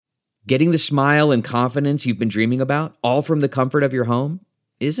Getting the smile and confidence you've been dreaming about, all from the comfort of your home,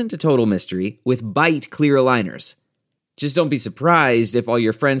 isn't a total mystery with Byte clear aligners. Just don't be surprised if all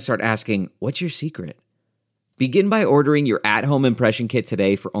your friends start asking, "What's your secret?" Begin by ordering your at-home impression kit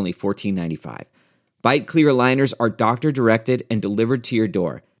today for only $14.95. Byte clear aligners are doctor-directed and delivered to your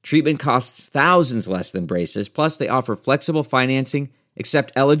door. Treatment costs thousands less than braces, plus they offer flexible financing,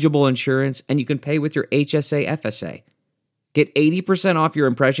 accept eligible insurance, and you can pay with your HSA FSA. Get 80% off your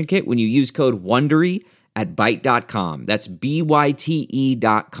impression kit when you use code WONDERY at Byte.com. That's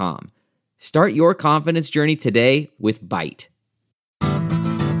BYTE.com. Start your confidence journey today with Byte.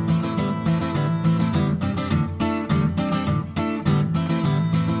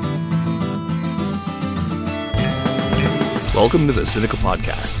 Welcome to the Sinica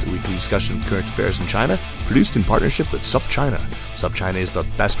Podcast, a weekly discussion of current affairs in China, produced in partnership with SupChina. SupChina is the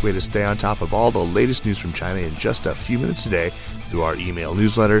best way to stay on top of all the latest news from China in just a few minutes a day through our email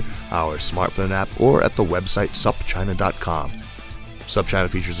newsletter, our smartphone app, or at the website supchina.com. SupChina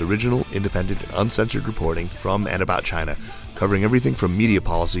features original, independent, and uncensored reporting from and about China, covering everything from media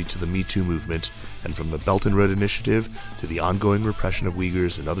policy to the Me Too movement, and from the Belt and Road Initiative to the ongoing repression of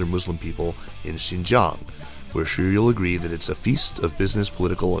Uyghurs and other Muslim people in Xinjiang. We're sure you'll agree that it's a feast of business,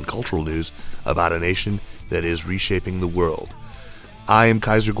 political, and cultural news about a nation that is reshaping the world. I am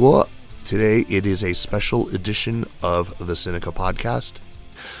Kaiser Kuo. Today it is a special edition of the Sinica Podcast.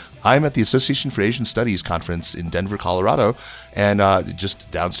 I'm at the Association for Asian Studies conference in Denver, Colorado, and just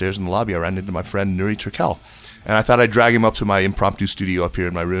downstairs in the lobby I ran into my friend Nuri Turkel. And I thought I'd drag him up to my impromptu studio up here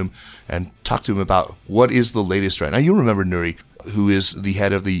in my room and talk to him about what is the latest right now. You remember Nuri, who is the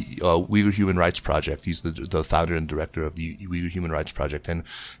head of the Uyghur Human Rights Project. He's the founder and director of the Uyghur Human Rights Project and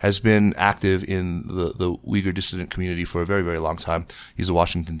has been active in the Uyghur dissident community for a very, very long time. He's a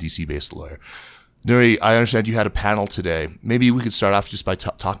Washington, D.C. based lawyer. Nuri, I understand you had a panel today. Maybe we could start off just by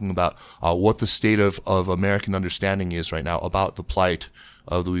talking about what the state of American understanding is right now about the plight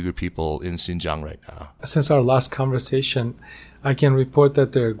of the Uyghur people in Xinjiang right now. Since our last conversation, I can report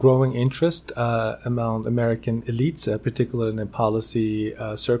that there are growing interest among American elites, particularly in the policy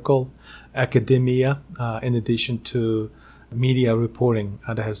circle, academia, in addition to media reporting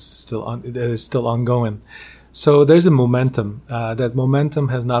that is still ongoing. So there's a momentum. That momentum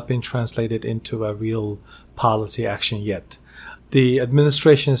has not been translated into a real policy action yet. The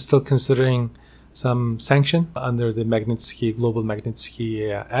administration is still considering some sanction under the Global Magnitsky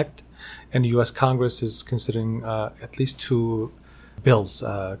Act, and the U.S. Congress is considering at least two bills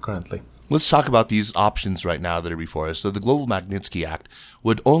currently. Let's talk about these options right now that are before us. So the Global Magnitsky Act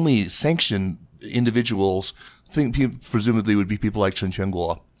would only sanction individuals, presumably would be people like Chen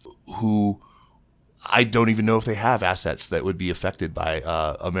Quanguo, who I don't even know if they have assets that would be affected by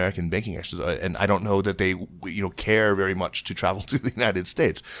American banking actions, and I don't know that they, care very much to travel to the United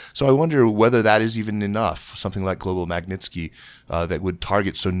States. So I wonder whether that is even enough. Something like Global Magnitsky that would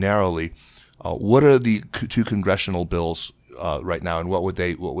target so narrowly. What are the two congressional bills right now, and what would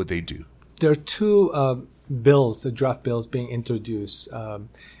they do? There are two bills, draft bills, being introduced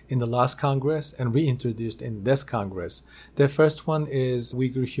in the last Congress and reintroduced in this Congress. The first one is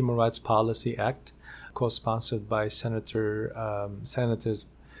Uyghur Human Rights Policy Act, co-sponsored by Senators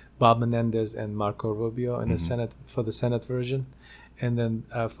Bob Menendez and Marco Rubio in the Senate for the Senate version, and then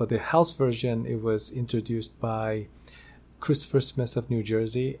for the House version, it was introduced by Christopher Smith of New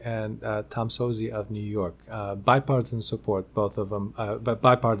Jersey and Tom Suozzi of New York. Bipartisan support, both of them, but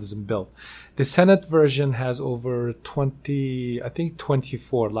bipartisan bill. The Senate version has over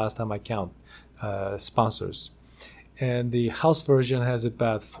 24 last time I count, sponsors, and the House version has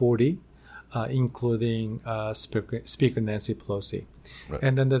about 40. Including Speaker Nancy Pelosi. Right.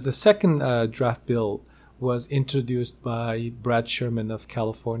 And then the second draft bill was introduced by Brad Sherman of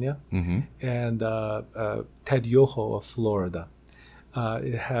California and Ted Yoho of Florida.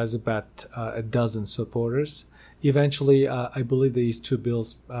 It has about a dozen supporters. Eventually, I believe these two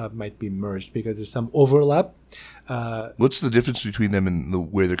bills might be merged because there's some overlap. What's the difference between them and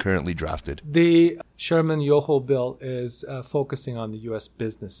where they're currently drafted? The Sherman-Yoho bill is focusing on the U.S.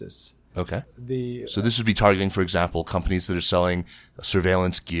 businesses. Okay. So this would be targeting, for example, companies that are selling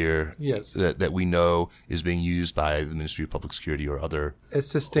surveillance gear that we know is being used by the Ministry of Public Security or other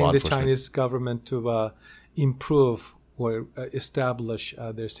assisting the Chinese government to improve or establish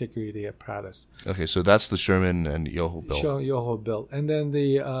their security apparatus. Okay, so that's the Sherman and Yoho bill. Yoho bill. And then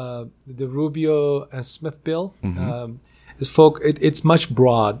the Rubio and Smith bill it's much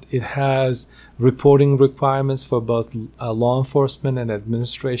broad. It has reporting requirements for both law enforcement and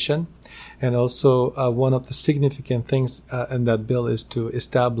administration. And also one of the significant things in that bill is to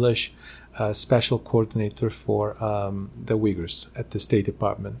establish special coordinator for the Uyghurs at the State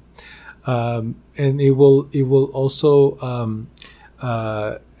Department. And it will also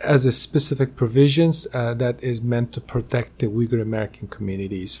as a specific provisions that is meant to protect the Uyghur American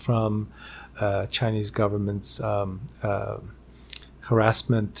communities from Chinese government's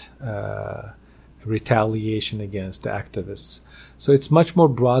harassment, retaliation against the activists. So it's much more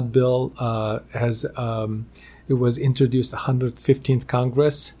broad bill. It was introduced 115th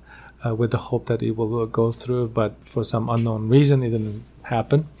Congress with the hope that it will go through, but for some unknown reason, it didn't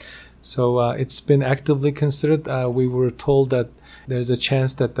happen. So it's been actively considered. We were told that there's a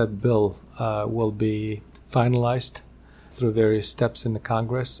chance that that bill will be finalized through various steps in the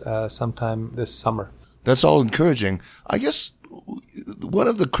Congress sometime this summer. That's all encouraging. I guess one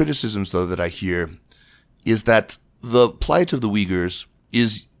of the criticisms, though, that I hear is that the plight of the Uyghurs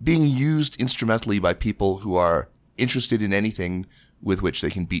is being used instrumentally by people who are interested in anything with which they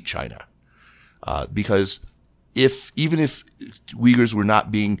can beat China. Because even if Uyghurs were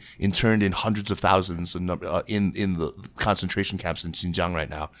not being interned in hundreds of thousands in the concentration camps in Xinjiang right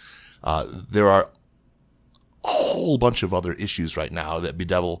now, there are a whole bunch of other issues right now that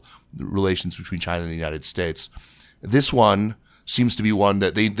bedevil the relations between China and the United States. This one seems to be one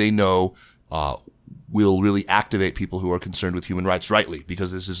that they know will really activate people who are concerned with human rights, rightly,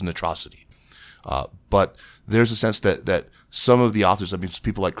 because this is an atrocity. But there's a sense that some of the authors, I mean,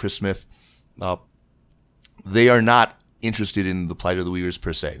 people like Chris Smith, they are not interested in the plight of the Uyghurs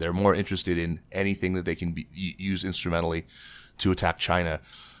per se. They're more interested in anything that they can use instrumentally to attack China.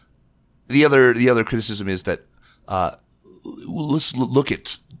 The other criticism is that let's look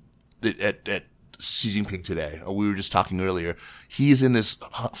at Xi Jinping today. We were just talking earlier. He's in this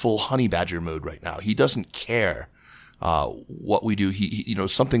full honey badger mode right now. He doesn't care what we do. He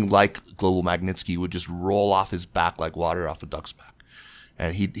something like Global Magnitsky would just roll off his back like water off a duck's back,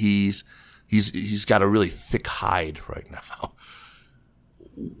 and he's got a really thick hide right now.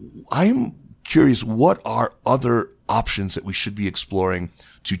 I'm curious, what are other options that we should be exploring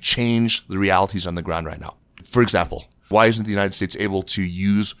to change the realities on the ground right now? For example, why isn't the United States able to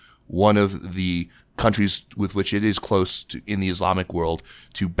use one of the countries with which it is close to in the Islamic world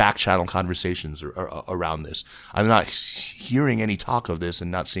to back-channel conversations around this? I'm not hearing any talk of this and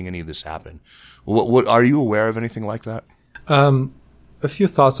not seeing any of this happen. What are you aware of anything like that? A few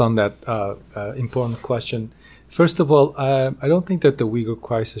thoughts on that important question. First of all, I don't think that the Uyghur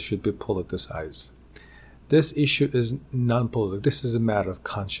crisis should be politicized. This issue is non-political. This is a matter of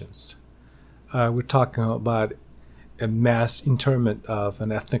conscience. We're talking about a mass internment of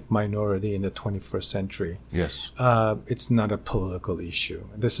an ethnic minority in the 21st century. Yes. It's not a political issue.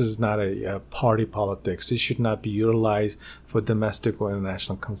 This is not a party politics. It should not be utilized for domestic or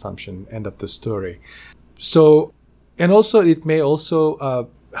international consumption. End of the story. So, and also it may also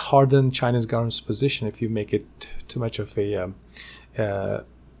harden China's government's position if you make it too much of a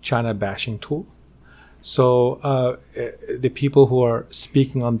China bashing tool. So the people who are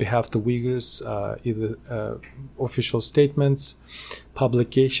speaking on behalf of the Uyghurs, either official statements,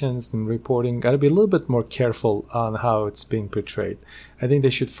 publications, and reporting, got to be a little bit more careful on how it's being portrayed. I think they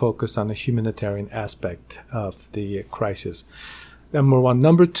should focus on the humanitarian aspect of the crisis. Number one.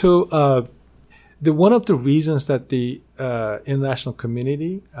 Number two, one of the reasons that the international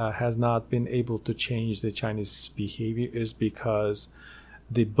community has not been able to change the Chinese behavior is because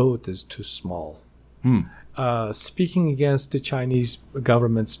the boat is too small. Speaking against the Chinese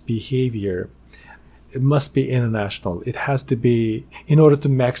government's behavior, it must be international. It has to be, in order to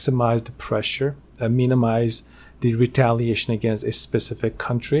maximize the pressure, minimize the retaliation against a specific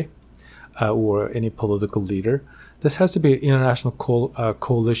country or any political leader. This has to be an international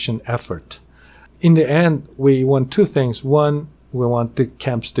coalition effort. In the end, we want two things. One, we want the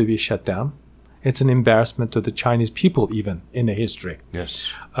camps to be shut down. It's an embarrassment to the Chinese people, even in the history.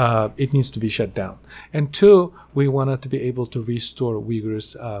 Yes. It needs to be shut down. And two, we wanted to be able to restore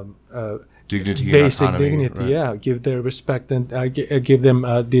Uyghurs' dignity, basic and autonomy, dignity. right? Yeah, give their respect and give them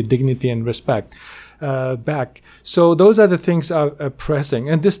the dignity and respect back. So those are the things are pressing,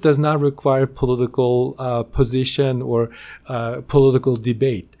 and this does not require political position or political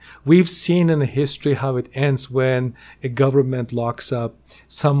debate. We've seen in history how it ends when a government locks up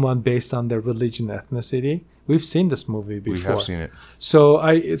someone based on their religion, ethnicity. We've seen this movie before. We have seen it. So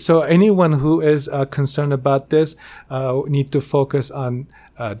anyone who is concerned about this need to focus on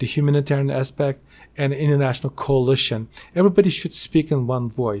the humanitarian aspect and international coalition. Everybody should speak in one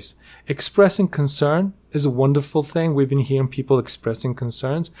voice. Expressing concern is a wonderful thing. We've been hearing people expressing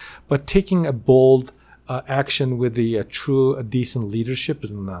concerns, but taking a bold action with the true, decent leadership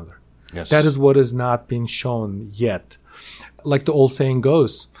is another. Yes. That is what is not being shown yet. Like the old saying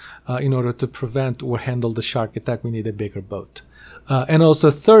goes, in order to prevent or handle the shark attack, we need a bigger boat. And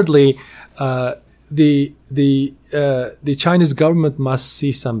also, thirdly, the Chinese government must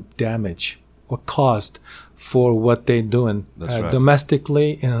see some damage or cost for what they're doing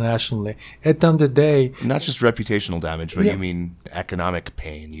domestically, internationally. At the end of the day, not just reputational damage, but you mean economic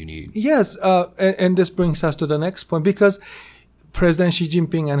pain. You need yes, and this brings us to the next point, because President Xi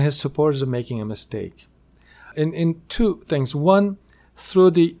Jinping and his supporters are making a mistake in two things. One,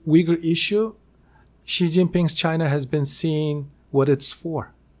 through the Uyghur issue, Xi Jinping's China has been seeing what it's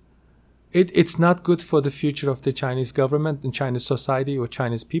for. It's not good for the future of the Chinese government and Chinese society or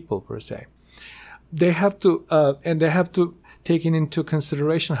Chinese people per se. They have to, take into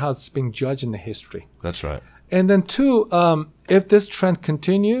consideration how it's being judged in the history. That's right. And then two, if this trend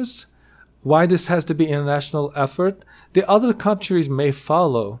continues, why this has to be international effort, the other countries may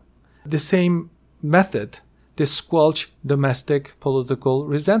follow the same method to squelch domestic political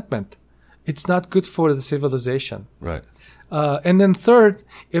resentment. It's not good for the civilization. Right. And then third,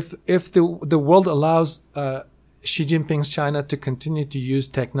 if the world allows Xi Jinping's China to continue to use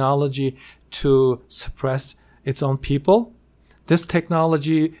technology to suppress its own people, this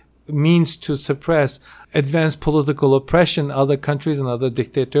technology means to suppress advanced political oppression, other countries and other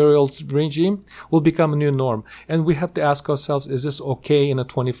dictatorial regime will become a new norm. And we have to ask ourselves, is this okay in the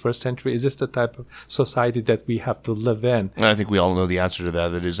 21st century? Is this the type of society that we have to live in? And I think we all know the answer to that.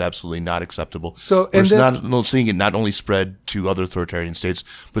 That is absolutely not acceptable. So, we're not seeing it not only spread to other authoritarian states,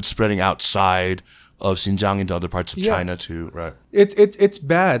 but spreading outside of Xinjiang into other parts of China too, right? It's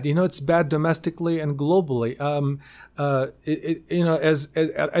bad. It's bad domestically and globally.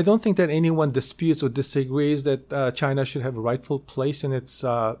 I don't think that anyone disputes or disagrees that China should have a rightful place in its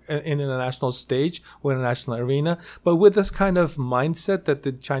in an international stage or international arena. But with this kind of mindset that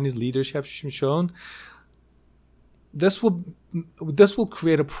the Chinese leaders have shown, this will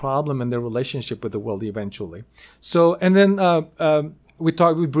create a problem in their relationship with the world eventually. So, and then we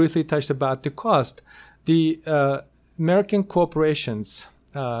briefly touched about the cost. The American corporations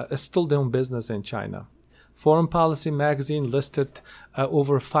are still doing business in China. Foreign Policy magazine listed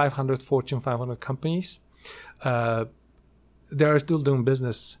over 500 Fortune 500 companies. They are still doing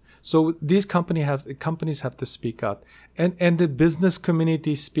business. So these companies have to speak out. And the business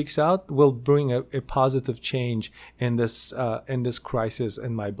community speaks out will bring a positive change in this crisis,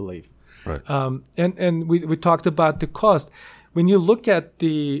 in my belief. Right. And we talked about the cost. When you look at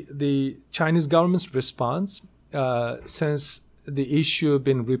the Chinese government's response, since the issue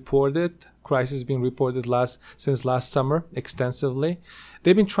been reported, crisis being reported since last summer extensively,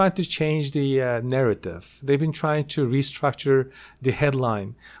 they've been trying to change the narrative. They've been trying to restructure the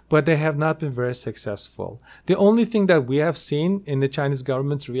headline, but they have not been very successful. The only thing that we have seen in the Chinese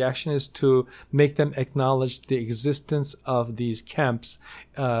government's reaction is to make them acknowledge the existence of these camps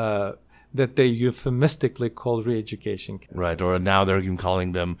that they euphemistically call re-education camps. Right, or now they're even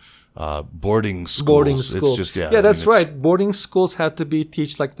calling them boarding schools. Boarding schools. It's just, that's right. Boarding schools have to be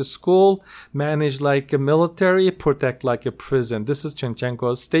teach like the school, manage like a military, protect like a prison. This is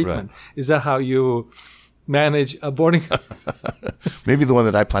Chinchenko's statement. Right. Is that how you manage a boarding? Maybe the one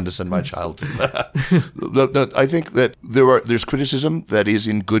that I plan to send my child to. I think that there's criticism that is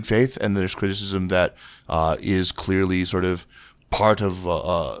in good faith, and there's criticism that is clearly sort of part of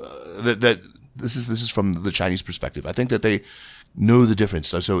that. This is from the Chinese perspective. I think that they know the difference.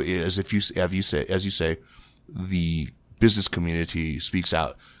 So as you say, the business community speaks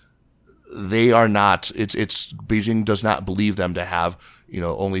out. They are not. It's Beijing does not believe them to have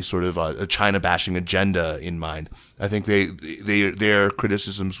only sort of a China bashing agenda in mind. I think their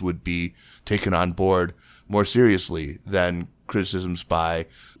criticisms would be taken on board more seriously than criticisms by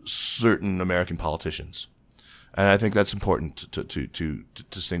certain American politicians. And I think that's important to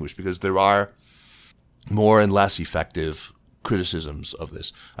distinguish, because there are more and less effective criticisms of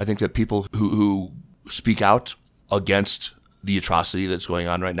this. I think that people who speak out against the atrocity that's going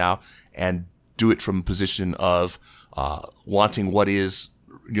on right now and do it from a position of wanting what is,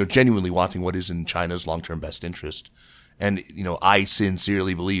 genuinely wanting what is in China's long-term best interest. And, I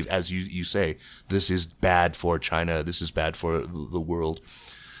sincerely believe, as you say, this is bad for China. This is bad for the world.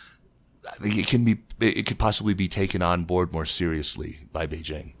 I think it could possibly be taken on board more seriously by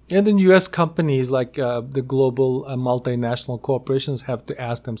Beijing. And then U.S. companies like the global multinational corporations have to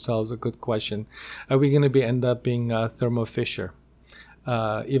ask themselves a good question. Are we going to end up being Thermo Fisher?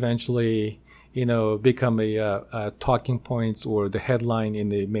 Eventually, become a talking points or the headline in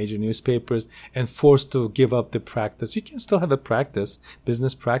the major newspapers and forced to give up the practice. You can still have a practice,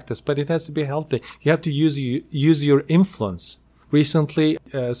 business practice, but it has to be healthy. You have to use your influence Recently,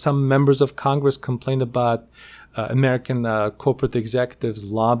 some members of Congress complained about American corporate executives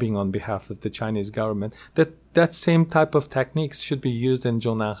lobbying on behalf of the Chinese government. That same type of techniques should be used in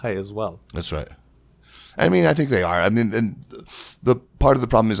Zhongnanhai as well. That's right. I mean, I think they are. I mean, and the part of the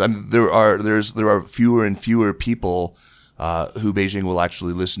problem is there are fewer and fewer people who Beijing will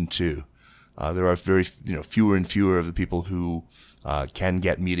actually listen to. There are very fewer and fewer of the people who can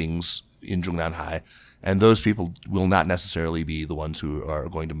get meetings in Zhongnanhai, and those people will not necessarily be the ones who are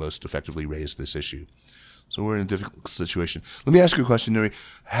going to most effectively raise this issue. So we're in a difficult situation. Let me ask you a question, Nuri.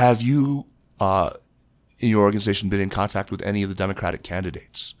 Have you, in your organization, been in contact with any of the Democratic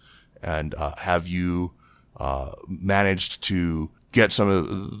candidates? And have you managed to get some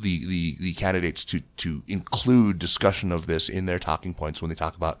of the candidates to include discussion of this in their talking points when they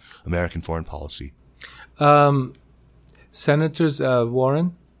talk about American foreign policy? Senators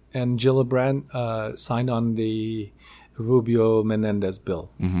Warren and Gillibrand signed on the Rubio-Menendez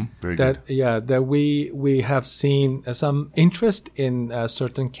bill. Mm-hmm. Very good. That we have seen some interest in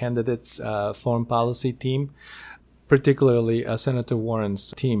certain candidates' foreign policy team, particularly Senator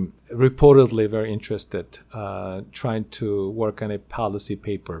Warren's team, reportedly very interested, trying to work on a policy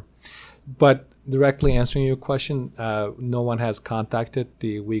paper. But directly answering your question, no one has contacted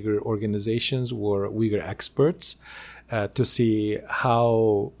the Uyghur organizations or Uyghur experts to see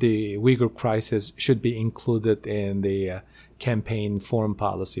how the Uyghur crisis should be included in the campaign foreign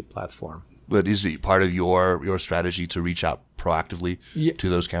policy platform. But is it part of your strategy to reach out proactively to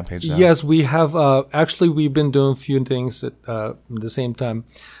those campaigns now? Yes, we have. Actually, we've been doing a few things at the same time.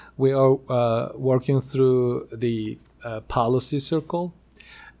 We are working through the policy circle,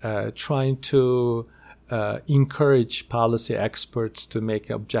 trying to encourage policy experts to make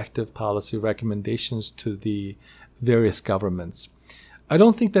objective policy recommendations to the various governments. I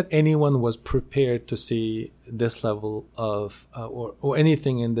don't think that anyone was prepared to see this level of or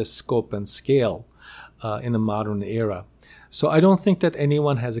anything in this scope and scale in the modern era. So I don't think that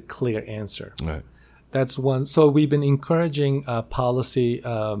anyone has a clear answer. Right. That's one. So we've been encouraging policy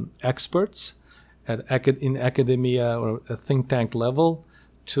experts in academia or a think tank level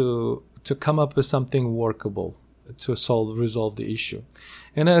to come up with something workable to resolve the issue.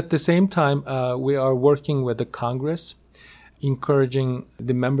 And at the same time, we are working with the Congress, encouraging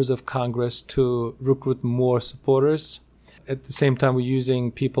the members of Congress to recruit more supporters. At the same time, we're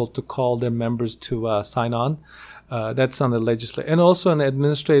using people to call their members to sign on. That's on the legislative. And also on the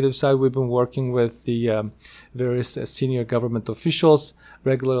administrative side, we've been working with the various senior government officials,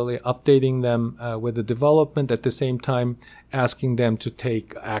 regularly updating them with the development, at the same time asking them to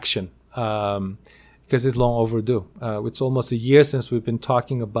take action. Because it's long overdue. It's almost a year since we've been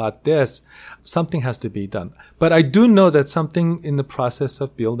talking about this. Something has to be done. But I do know that something in the process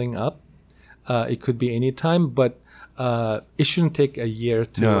of building up. It could be any time, but it shouldn't take a year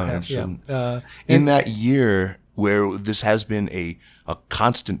to have. Yeah. In that year where this has been a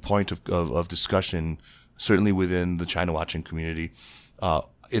constant point of discussion, certainly within the China watching community,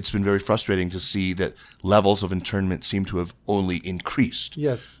 it's been very frustrating to see that levels of internment seem to have only increased.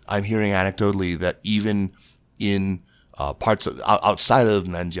 Yes. I'm hearing anecdotally that even in parts outside of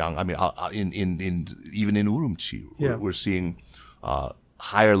Nanjiang, I mean, even in Urumqi, we're seeing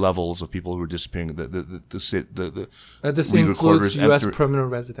higher levels of people who are disappearing. This includes U.S.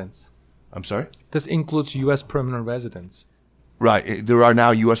 permanent residents. I'm sorry? This includes U.S. permanent residents. Right. There are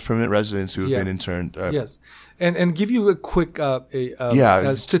now U.S. permanent residents who have been interned. Yes. And give you a quick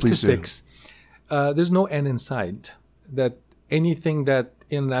statistics. There's no end in sight. That anything that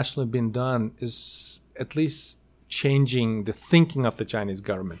internationally been done is at least changing the thinking of the Chinese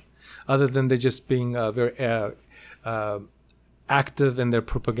government, other than they just being very active in their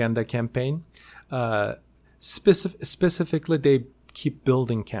propaganda campaign. Specifically, they keep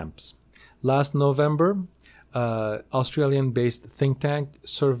building camps. Last November, Australian-based think tank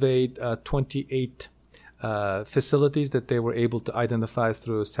surveyed 28 facilities that they were able to identify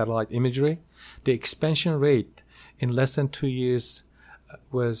through satellite imagery. The expansion rate in less than 2 years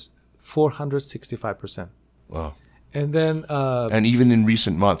was 465%. Wow. And then, and even in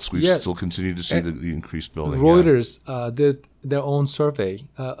recent months, we still continue to see the increased building. Reuters did their own survey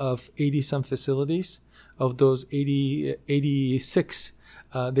of 80-some facilities. Of those 86,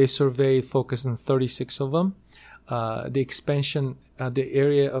 they surveyed, focused on 36 of them. The expansion, the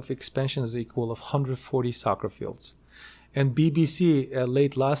area of expansion is equal of 140 soccer fields. And BBC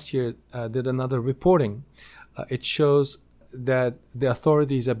late last year did another reporting. It shows that the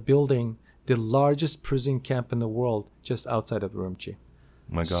authorities are building the largest prison camp in the world just outside of Urumqi.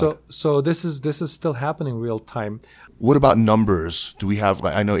 My God. So this is still happening real time. What about numbers? Do we have?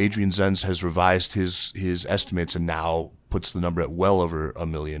 I know Adrian Zenz has revised his estimates and now puts the number at well over 1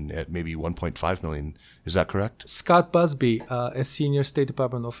 million, at maybe 1.5 million. Is that correct? Scott Busby, a senior State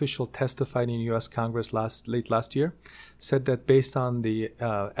Department official, testified in U.S. Congress late last year, said that based on the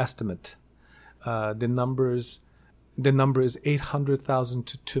estimate, the number is 800,000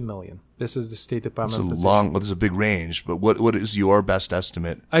 to 2 million. This is the State Department. This is a big range, but what is your best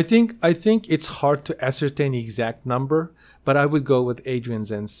estimate? I think it's hard to ascertain the exact number, but I would go with Adrian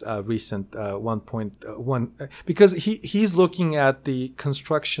Zen's recent 1.1 because he's looking at the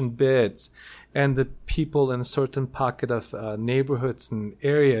construction bids and the people in a certain pocket of neighborhoods and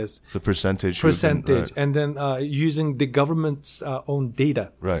areas. The percentage, right. And then using the government's own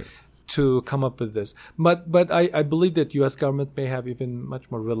data. Right. To come up with this. But I believe that U.S. government may have even much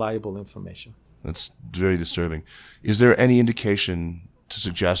more reliable information. That's very disturbing. Is there any indication to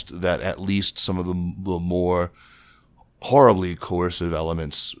suggest that at least some of the more horribly coercive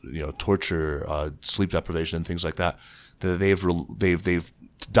elements, torture, sleep deprivation, and things like that, that they've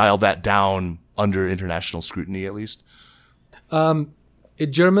dialed that down under international scrutiny at least? A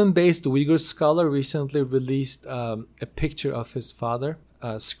German-based Uyghur scholar recently released a picture of his father,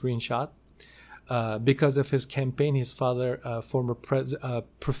 a screenshot. Because of his campaign, his father, former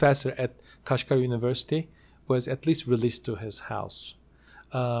professor at Kashgar University, was at least released to his house.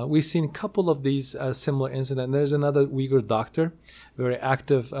 We've seen a couple of these similar incidents. There's another Uyghur doctor, very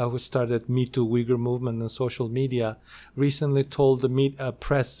active, who started Me Too Uyghur movement on social media, recently told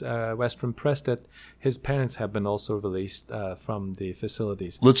the Western press that his parents have been also released from the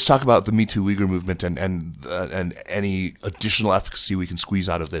facilities. Let's talk about the Me Too Uyghur movement and any additional efficacy we can squeeze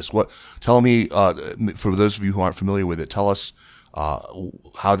out of this. Tell me, for those of you who aren't familiar with it, tell us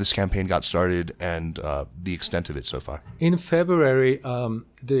how this campaign got started and the extent of it so far. In February,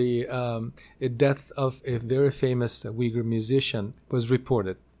 the death of a very famous Uyghur musician was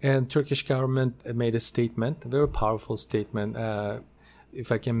reported, and Turkish government made a statement, a very powerful statement. If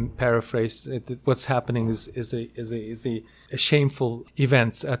I can paraphrase it, what's happening is a shameful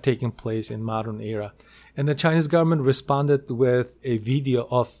events taking place in modern era. And the Chinese government responded with a video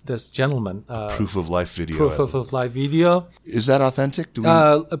of this gentleman. Proof of life video. Proof of life video. Is that authentic?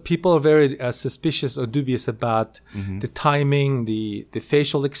 People are very suspicious or dubious about the timing, the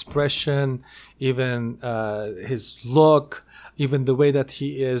facial expression, even his look, even the way that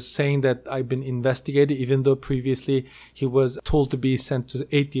he is saying that I've been investigated, even though previously he was told to be sent to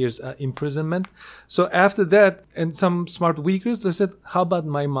 8 years imprisonment. So after that, and some smart Uyghurs, they said, how about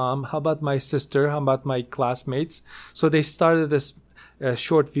my mom? How about my sister? How about my classmates? So they started this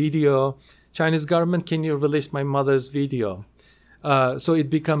short video. Chinese government, can you release my mother's video? So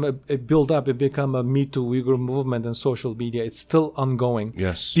it became a build-up. It became a Me Too Uyghur movement and social media. It's still ongoing.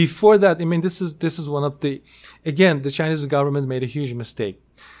 Yes. Before that, I mean, this is one of the, again, the Chinese government made a huge mistake.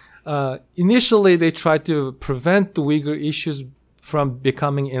 Initially, they tried to prevent the Uyghur issues from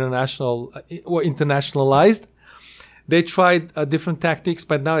becoming international or internationalized. They tried different tactics,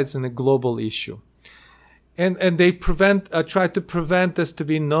 but now it's a global issue. And they tried to prevent this to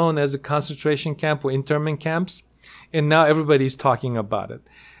be known as a concentration camp or internment camps. And now everybody's talking about it,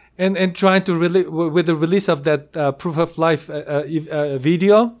 and trying to with the release of that proof of life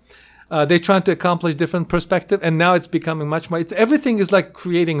video, they're trying to accomplish different perspective, and now it's becoming much more. Everything is like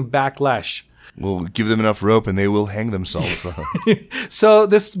creating a backlash. We'll give them enough rope, and they will hang themselves. So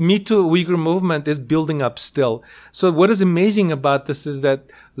this Me Too Uyghur movement is building up still. So what is amazing about this is that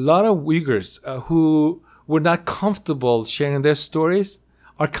a lot of Uyghurs who were not comfortable sharing their stories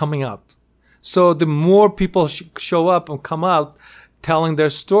are coming out. So the more people show up and come out telling their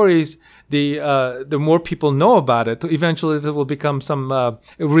stories, the more people know about it. Eventually, it will become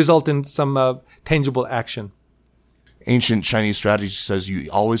result in some tangible action. Ancient Chinese strategy says you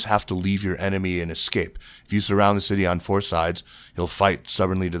always have to leave your enemy and escape. If you surround the city on 4 sides, he'll fight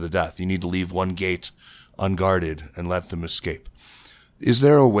stubbornly to the death. You need to leave one gate unguarded and let them escape. Is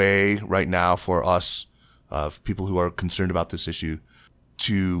there a way right now for us, people who are concerned about this issue,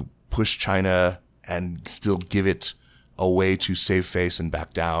 to push China and still give it a way to save face and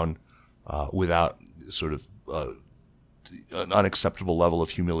back down without sort of an unacceptable level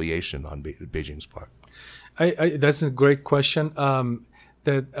of humiliation on Beijing's part? That's a great question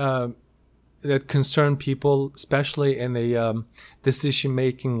that concern people, especially in the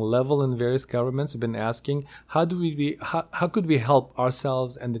decision-making level in various governments, have been asking, how could we help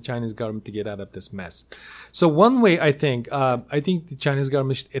ourselves and the Chinese government to get out of this mess? So one way, I think the Chinese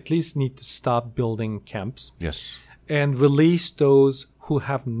government should at least need to stop building camps. Yes. And release those who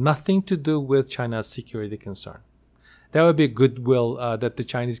have nothing to do with China's security concern. That would be a goodwill that the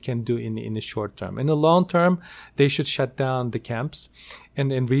Chinese can do in the short term. In the long term, they should shut down the camps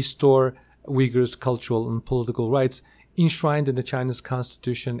and restore Uyghurs' cultural and political rights enshrined in the Chinese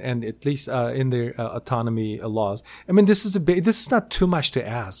constitution and at least in their autonomy laws. I mean, this is not too much to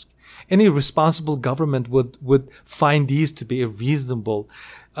ask. Any responsible government would find these to be a reasonable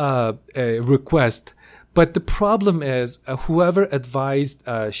request. But the problem is whoever advised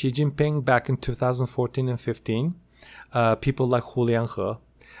Xi Jinping back in 2014 and 15, people like Hu Lianhe,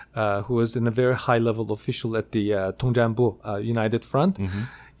 who was in a very high-level official at the Tongzhanbu United Front,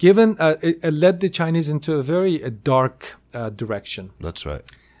 it led the Chinese into a very dark direction. That's right.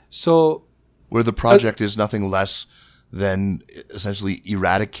 So, where the project is nothing less than essentially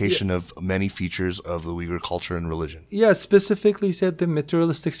eradication of many features of the Uyghur culture and religion. Yeah, specifically said the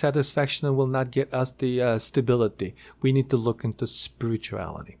materialistic satisfaction will not get us the stability. We need to look into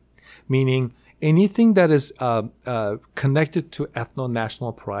spirituality, meaning anything that is connected to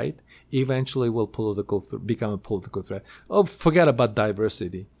ethno-national pride eventually will become a political threat. Oh, forget about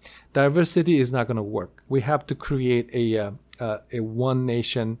diversity. Diversity is not going to work. We have to create a one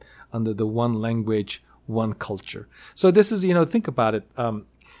nation under the one language, one culture. So this is, think about it.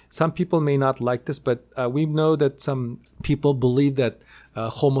 Some people may not like this, but we know that some people believe that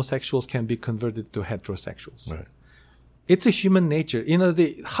homosexuals can be converted to heterosexuals. Right. It's a human nature.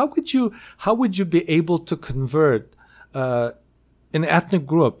 How would you be able to convert an ethnic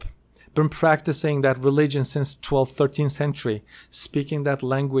group been practicing that religion since 12th, 13th century, speaking that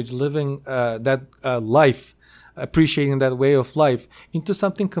language, living that life, appreciating that way of life, into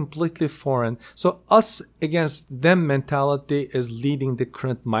something completely foreign? So us against them mentality is leading the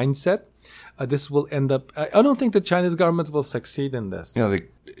current mindset. This will end up, I don't think the Chinese government will succeed in this.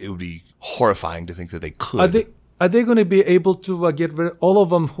 It would be horrifying to think that they could. Are they going to be able to get rid of all of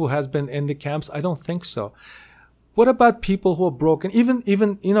them who has been in the camps? I don't think so. What about people who are broken? Even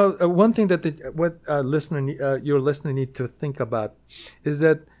one thing that your listener need to think about is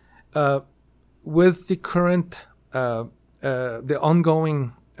that with the current the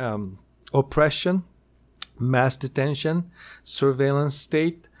ongoing oppression, mass detention, surveillance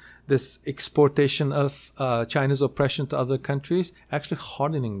state, this exportation of China's oppression to other countries, actually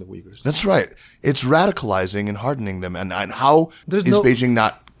hardening the Uyghurs. That's right. It's radicalizing and hardening them. And how is Beijing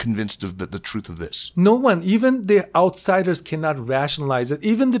not convinced of the truth of this? No one, even the outsiders, cannot rationalize it.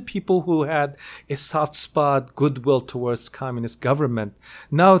 Even the people who had a soft spot, goodwill towards communist government,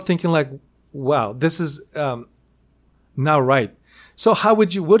 now thinking like, wow, this is now right. So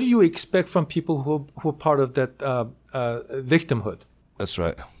what do you expect from people who are part of that victimhood? That's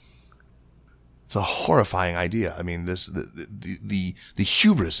right. It's a horrifying idea. I mean, the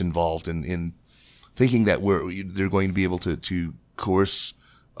hubris involved in thinking that they're going to be able to coerce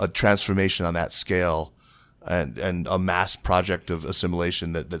a transformation on that scale and a mass project of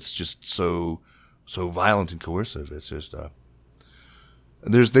assimilation that's just so violent and coercive. It's just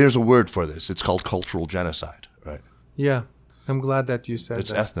there's a word for this. It's called cultural genocide, right? Yeah, I'm glad that you said that.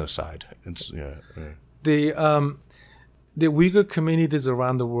 It's ethnocide. It's the Uyghur communities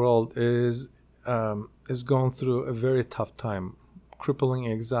around the world is going through a very tough time, crippling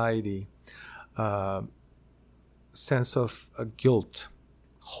anxiety, sense of guilt,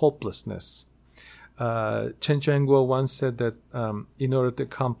 hopelessness. Chen Quanguo once said that in order to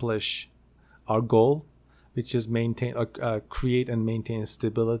accomplish our goal, which is create and maintain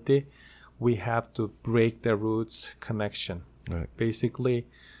stability, we have to break the roots connection. Right. Basically,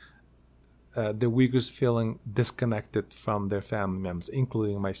 the Uyghurs feeling disconnected from their family members,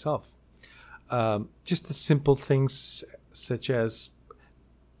 including myself. Just the simple things such as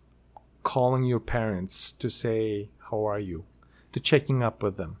calling your parents to say, how are you? To checking up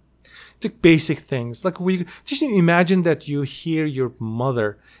with them. The basic things. Like just imagine that you hear your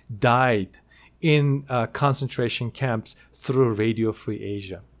mother died in concentration camps through Radio Free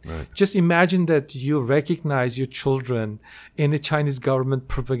Asia. Right. Just imagine that you recognize your children in the Chinese government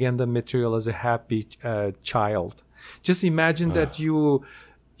propaganda material as a happy child. Just imagine that you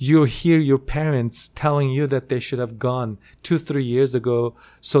hear your parents telling you that they should have gone 2-3 years ago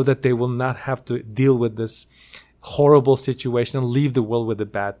so that they will not have to deal with this horrible situation and leave the world with a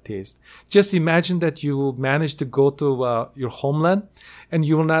bad taste. Just imagine that you managed to go to your homeland and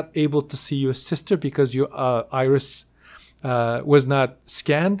you were not able to see your sister because your iris was not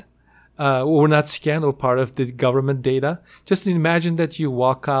scanned or part of the government data. Just imagine that you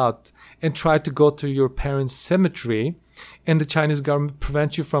walk out and try to go to your parents' cemetery and the Chinese government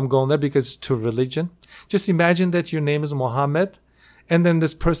prevents you from going there because it's to religion. Just imagine that your name is Mohammed, and then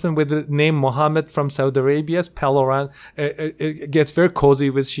this person with the name Mohammed from Saudi Arabia pal around, gets very cozy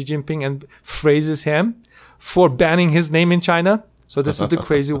with Xi Jinping and phrases him for banning his name in China. So this is the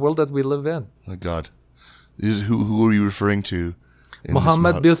crazy world that we live in. Oh God. Who are you referring to?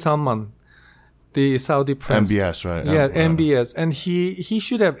 Mohammed bin Salman. the Saudi prince. MBS, right? Yeah, MBS. And he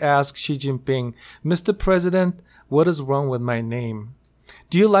should have asked Xi Jinping, Mr. President, what is wrong with my name?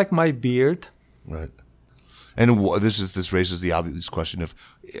 Do you like my beard? Right. And this raises the obvious question of,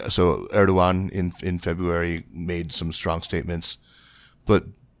 so Erdogan in February made some strong statements, but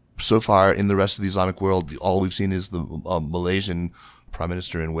so far in the rest of the Islamic world, all we've seen is the Malaysian prime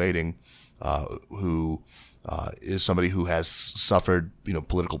minister in waiting, who is somebody who has suffered,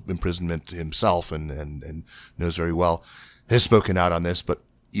 political imprisonment himself and knows very well, has spoken out on this, but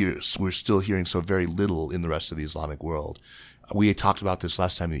we're still hearing so very little in the rest of the Islamic world. We had talked about this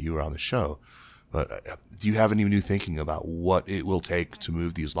last time that you were on the show, but do you have any new thinking about what it will take to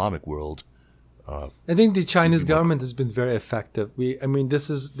move the Islamic world? I think the Chinese government has been very effective. This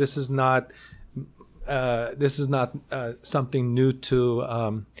is not something new to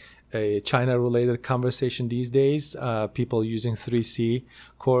a China-related conversation these days. People using 3C,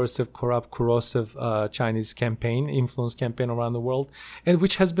 coercive, corrupt, corrosive Chinese influence campaign around the world, and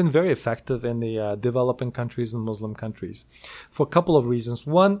which has been very effective in the developing countries and Muslim countries for a couple of reasons.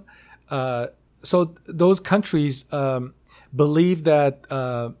 One, so those countries believe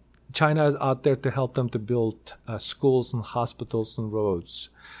that China is out there to help them to build schools and hospitals and roads,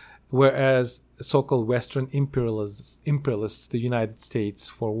 whereas so-called Western imperialists, the United States,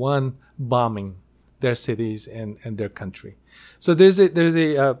 for one, bombing their cities and their country. So there's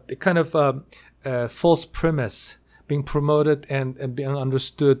a kind of false premise being promoted and being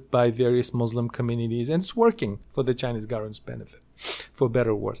understood by various Muslim communities, and it's working for the Chinese government's benefit, for better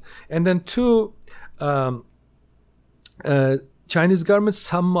or worse. And then two, Chinese government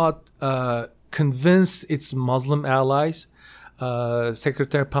somewhat convinced its Muslim allies.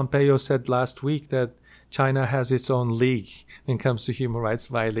 Secretary Pompeo said last week that China has its own league when it comes to human rights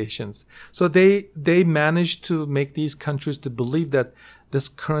violations. So they managed to make these countries to believe that this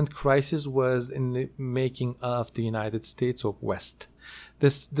current crisis was in the making of the United States or West.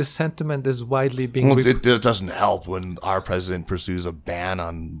 This sentiment is widely being... Well, it doesn't help when our president pursues a ban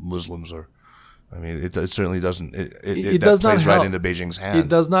on Muslims or... it certainly doesn't. It does not plays right into Beijing's hand. It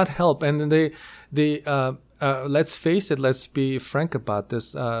does not help. And let's face it. Let's be frank about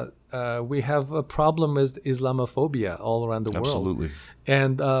this. We have a problem with Islamophobia all around the world. Absolutely.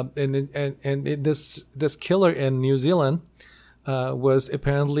 And this killer in New Zealand was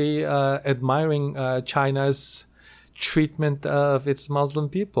apparently admiring China's treatment of its Muslim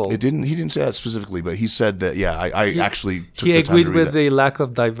people. He didn't say that specifically, but he said that. Yeah, I actually took he the time agreed to read with that. the lack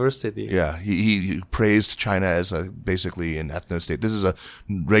of diversity. Yeah, he praised China as basically an ethno-state. This is a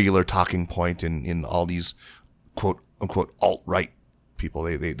regular talking point in all these quote unquote alt-right people.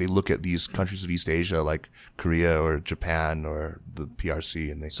 They look at these countries of East Asia like Korea or Japan or the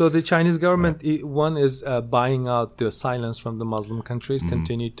PRC, and so the Chinese government one is buying out the silence from the Muslim countries.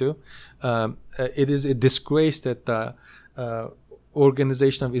 Continue to. It is a disgrace that the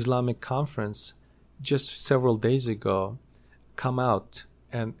Organization of Islamic Conference just several days ago come out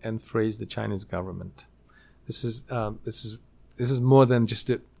and praise the Chinese government. This is more than just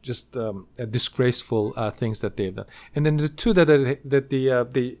a disgraceful things that they've done. And then the two that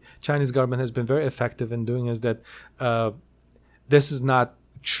the Chinese government has been very effective in doing is that this is not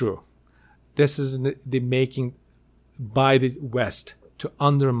true. This is the making by the West to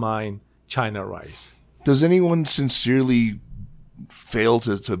undermine China rise. Does anyone sincerely fail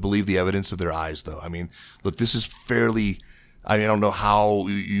to believe the evidence of their eyes, though? Look, this is fairly... I don't know how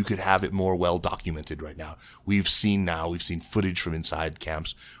you could have it more well documented right now. We've seen footage from inside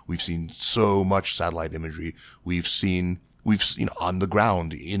camps. We've seen so much satellite imagery. We've seen on the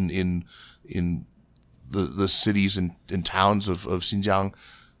ground in the cities and towns of Xinjiang,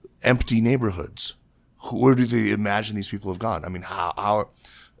 empty neighborhoods. Where do they imagine these people have gone?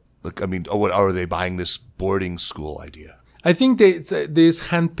 What are they buying this boarding school idea? I think these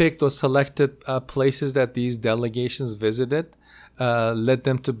handpicked or selected places that these delegations visited led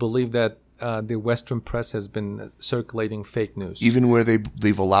them to believe that the Western press has been circulating fake news. Even where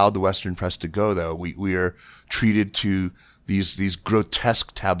they've allowed the Western press to go, though, we are treated to these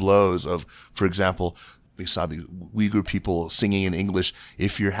grotesque tableaus of, for example, we saw the Uyghur people singing in English,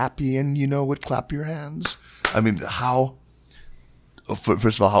 "If you're happy and you know it, clap your hands." How...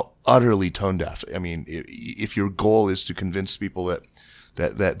 First of all, how utterly tone deaf. If your goal is to convince people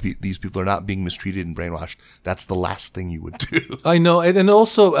that these people are not being mistreated and brainwashed, that's the last thing you would do. I know, and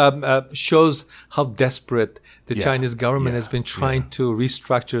also shows how desperate the Chinese government has been trying to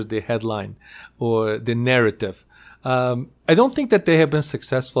restructure the headline or the narrative I don't think that they have been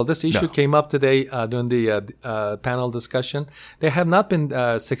successful. This issue came up today during the panel discussion. They have not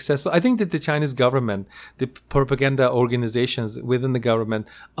been successful. I think that the Chinese government, the propaganda organizations within the government,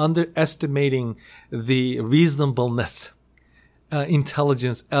 underestimating the reasonableness,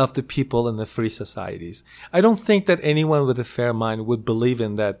 intelligence of the people in the free societies. I don't think that anyone with a fair mind would believe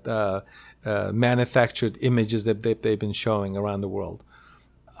in that manufactured images that they've been showing around the world.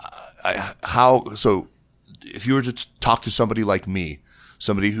 So if you were to talk to somebody like me,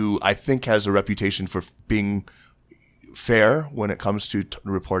 somebody who I think has a reputation for being fair when it comes to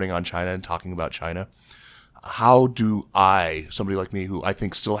reporting on China and talking about China, how do somebody like me who I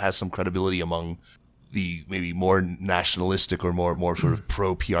think still has some credibility among the maybe more nationalistic or more sort of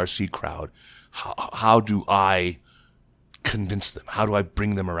pro-PRC crowd, how do I convince them? How do I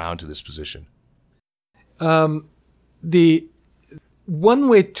bring them around to this position? The one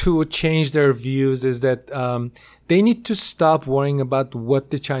way to change their views is that they need to stop worrying about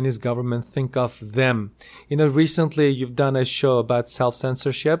what the Chinese government think of them. Recently you've done a show about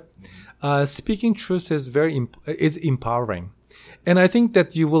self-censorship. Speaking truth is it's empowering. And I think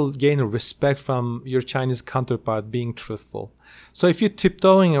that you will gain a respect from your Chinese counterpart being truthful. So if you're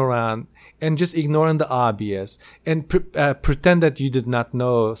tiptoeing around and just ignoring the obvious and pretend that you did not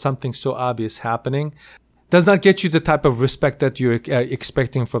know something so obvious happening, does not get you the type of respect that you're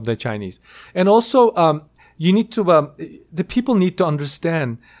expecting from the Chinese. And also, the people need to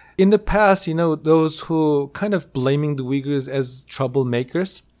understand. In the past, those who kind of blaming the Uyghurs as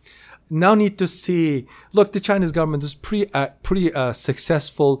troublemakers, now need to see, look, the Chinese government is pretty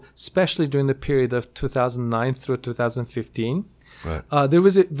successful, especially during the period of 2009 through 2015. Right. There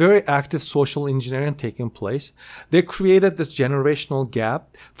was a very active social engineering taking place. They created this generational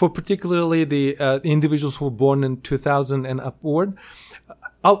gap for particularly the individuals who were born in 2000 and upward,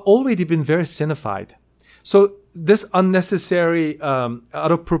 have already been very sinified. So this unnecessary, out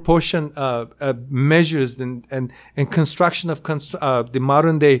of proportion measures and construction of the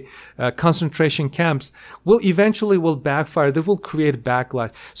modern day concentration camps will eventually backfire. They will create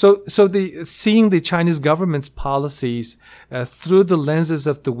backlash. So seeing the Chinese government's policies through the lenses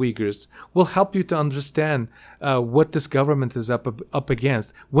of the Uyghurs will help you to understand what this government is up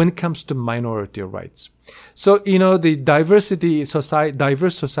against when it comes to minority rights. So, the diverse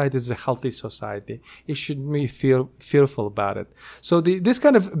society is a healthy society. It shouldn't be fearful about it. So this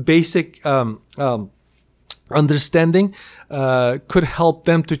kind of basic understanding could help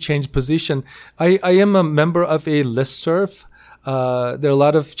them to change position. I am a member of a listserv. There are a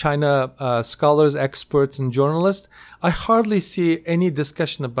lot of China scholars, experts, and journalists. I hardly see any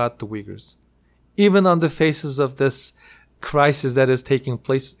discussion about the Uyghurs, even on the faces of this crisis that is taking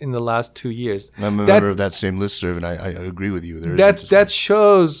place in the last 2 years. I'm a member of that same listserv, and I agree with you. That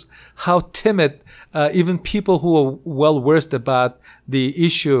shows how timid even people who are well versed about the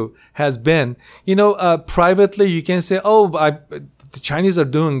issue has been. Privately you can say, the Chinese are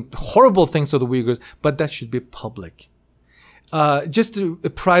doing horrible things to the Uyghurs, but that should be public. Just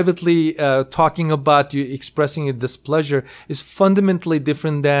privately talking about you, expressing your displeasure is fundamentally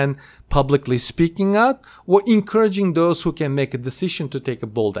different than publicly speaking out or encouraging those who can make a decision to take a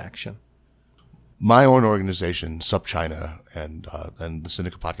bold action. My own organization, SupChina, and the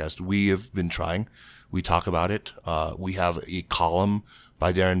Sinica podcast, we have been trying. We talk about it. We have a column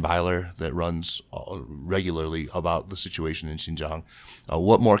by Darren Byler that runs regularly about the situation in Xinjiang.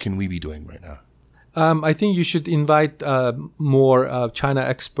 What more can we be doing right now? I think you should invite more China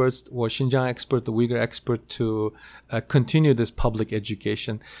experts or Xinjiang expert, the Uyghur expert, to continue this public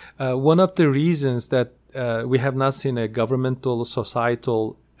education. One of the reasons that we have not seen a governmental,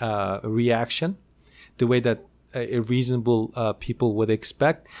 societal reaction the way that a reasonable people would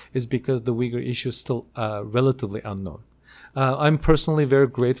expect is because the Uyghur issue is still relatively unknown. I'm personally very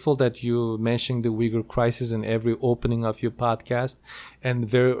grateful that you mentioned the Uyghur crisis in every opening of your podcast. And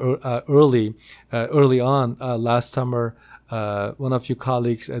very early on, last summer, one of your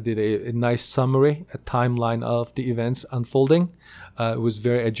colleagues did a nice summary, a timeline of the events unfolding. It was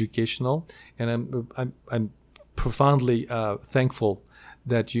very educational, and I'm profoundly thankful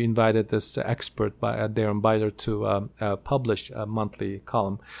that you invited this expert by Darren Byler to publish a monthly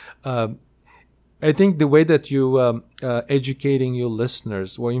column. I think the way that you educating your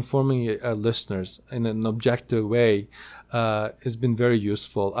listeners or informing your listeners in an objective way has been very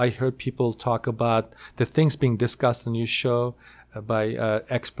useful. I heard people talk about the things being discussed on your show by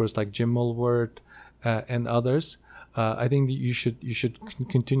experts like Jim Mulward and others. I think that you should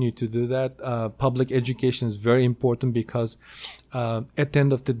continue to do that. Public education is very important because at the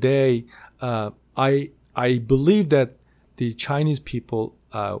end of the day, I believe that the Chinese people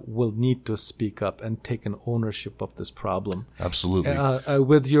will need to speak up and take an ownership of this problem. Absolutely.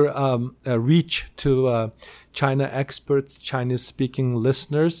 With your reach to China experts, Chinese-speaking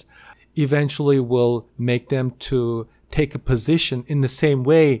listeners, eventually will make them to take a position in the same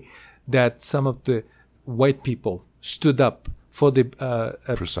way that some of the white people stood up for the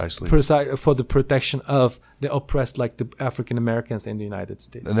for the protection of the oppressed, like the African Americans in the United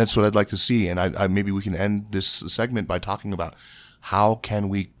States. And that's what I'd like to see. And I maybe we can end this segment by talking about how can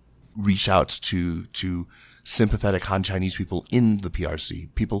we reach out to sympathetic Han Chinese people in the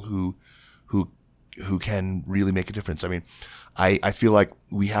PRC, people who can really make a difference. I mean, I feel like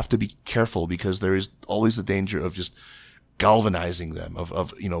we have to be careful because there is always the danger of just galvanizing them,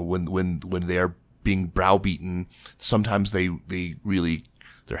 of you know, when they are being browbeaten, sometimes they really,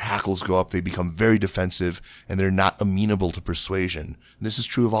 their hackles go up, they become very defensive, and they're not amenable to persuasion. And this is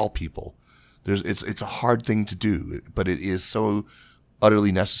true of all people. It's a hard thing to do, but it is so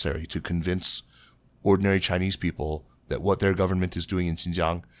utterly necessary to convince ordinary Chinese people that what their government is doing in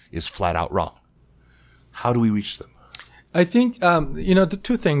Xinjiang is flat out wrong. How do we reach them? I think, the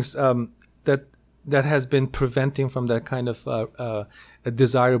two things that has been preventing from that kind of a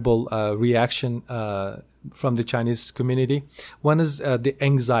desirable reaction from the Chinese community. One is the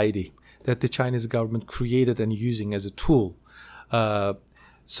anxiety that the Chinese government created and using as a tool.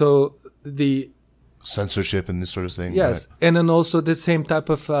 So the censorship and this sort of thing. Yes, right. And then also the same type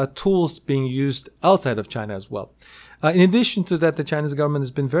of tools being used outside of China as well. In addition to that, the Chinese government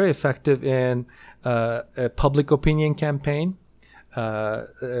has been very effective in a public opinion campaign,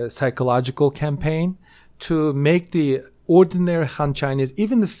 a psychological campaign to make the ordinary Han Chinese,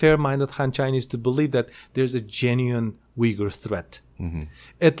 even the fair-minded Han Chinese, to believe that there's a genuine Uyghur threat. Mm-hmm.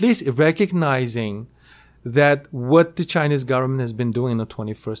 At least recognizing that what the Chinese government has been doing in the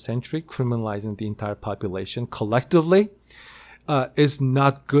 21st century, criminalizing the entire population collectively, is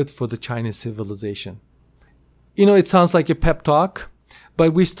not good for the Chinese civilization. You know, it sounds like a pep talk,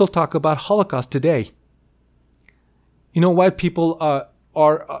 but we still talk about Holocaust today. You know, white people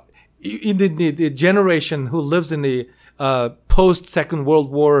are in the generation who lives in the post-Second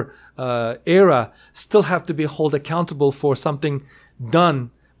World War era still have to be held accountable for something done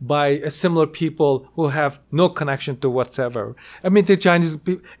by similar people who have no connection to whatsoever. I mean, the Chinese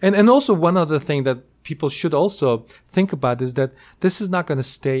people, and also one other thing that people should also think about is that this is not going to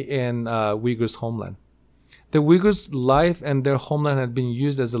stay in Uyghurs' homeland. The Uyghurs' life and their homeland had been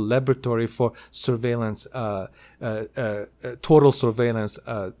used as a laboratory for surveillance, total surveillance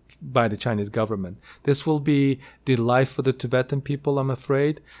by the Chinese government. This will be the life for the Tibetan people, I'm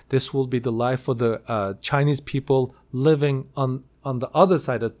afraid. This will be the life for the Chinese people living on the other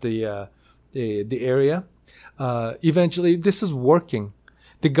side of the area. Eventually, this is working.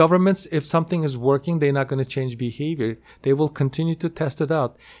 The governments, if something is working, they're not going to change behavior. They will continue to test it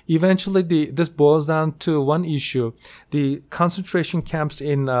out. Eventually, this boils down to one issue. The concentration camps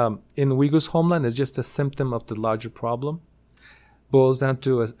in Uyghurs' homeland is just a symptom of the larger problem. Boils down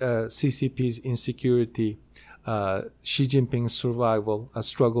to CCP's insecurity, Xi Jinping's survival, a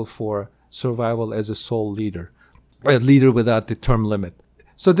struggle for survival as a sole leader, a leader without the term limit.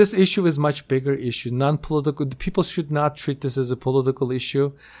 So this issue is much bigger issue, non-political. People should not treat this as a political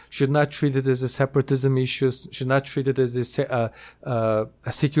issue, should not treat it as a separatism issue, should not treat it as a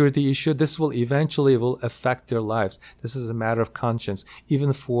security issue. This will eventually affect their lives. This is a matter of conscience,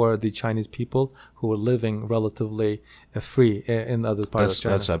 even for the Chinese people who are living relatively free in other parts of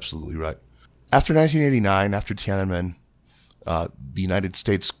China. That's absolutely right. After 1989, after Tiananmen, the United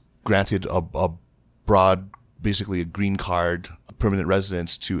States granted a broad, basically a green card, permanent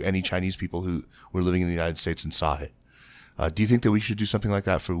residence to any Chinese people who were living in the United States and sought it. Do you think that we should do something like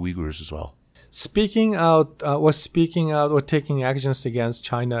that for Uyghurs as well? Speaking out or taking actions against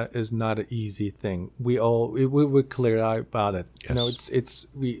China is not an easy thing. We're clear about it. Yes. You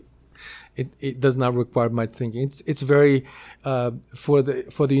know, it does not require much thinking. It's very for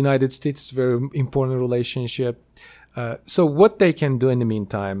the United States, it's a very important relationship. So what they can do in the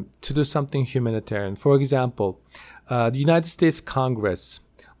meantime to do something humanitarian, for example, the United States Congress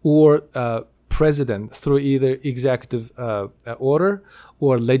or president through either executive order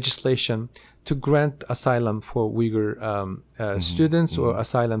or legislation to grant asylum for Uyghur students or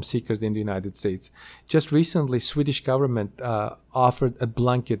asylum seekers in the United States. Just recently, Swedish government offered a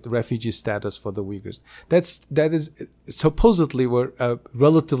blanket refugee status for the Uyghurs. That is supposedly a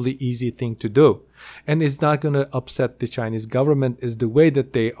relatively easy thing to do, and it's not going to upset the Chinese government. Is the way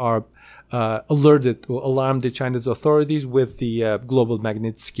that they are alerted or alarmed the Chinese authorities with the global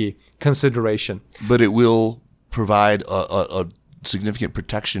Magnitsky consideration. But it will provide a significant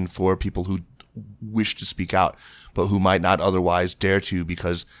protection for people who wish to speak out, but who might not otherwise dare to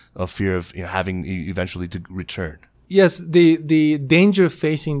because of fear of having eventually to return. Yes, the danger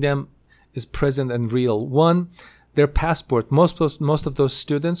facing them is present and real. One, their passport. Most of those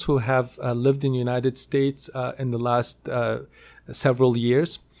students who have lived in the United States in the last several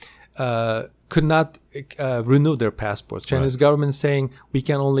years could not renew their passports. Chinese government saying we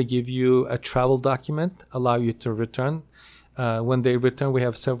can only give you a travel document, allow you to return. When they return, we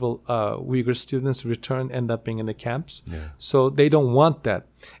have several Uyghur students return, end up being in the camps. Yeah. So they don't want that.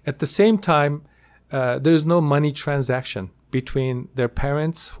 At the same time, there's no money transaction between their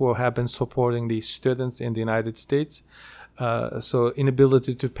parents who have been supporting these students in the United States. So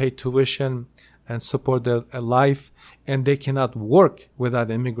inability to pay tuition and support their life, and they cannot work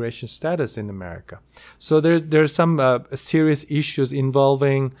without immigration status in America. So there's some serious issues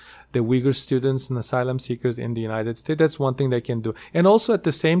involving the Uyghur students and asylum seekers in the United States. That's one thing they can do. And also at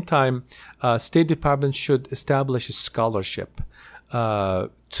the same time, State Department should establish a scholarship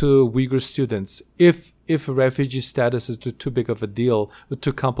to Uyghur students. If refugee status is too big of a deal, a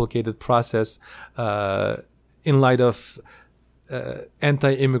too complicated process, in light of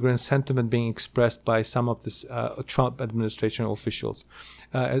anti-immigrant sentiment being expressed by some of this Trump administration officials.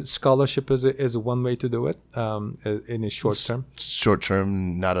 Scholarship is one way to do it in a short term. Short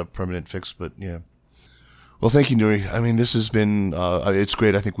term, not a permanent fix, but yeah. Well, thank you, Nuri. I mean, this has been, it's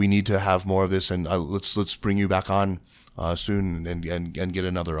great. I think we need to have more of this, and let's bring you back on soon and get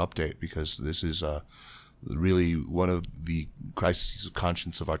another update, because this is really one of the crises of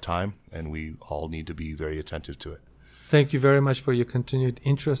conscience of our time, and we all need to be very attentive to it. Thank you very much for your continued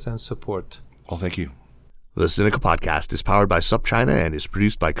interest and support. Well, thank you. The Sinica Podcast is powered by SupChina and is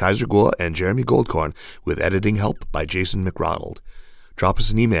produced by Kaiser Kuo and Jeremy Goldkorn with editing help by Jason McRonald. Drop us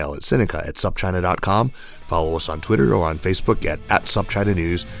an email at sinica@supchina.com, follow us on Twitter or on Facebook at SupChina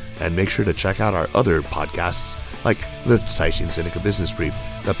News, and make sure to check out our other podcasts like the Caixin Sinica Business Brief,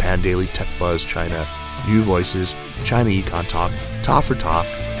 the Pan Daily Tech Buzz China, New Voices, China Econ Talk, Ta for Ta,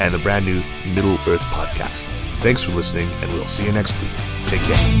 and the brand new Middle Earth Podcast. Thanks for listening, and we'll see you next week. Take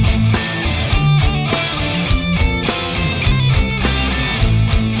care.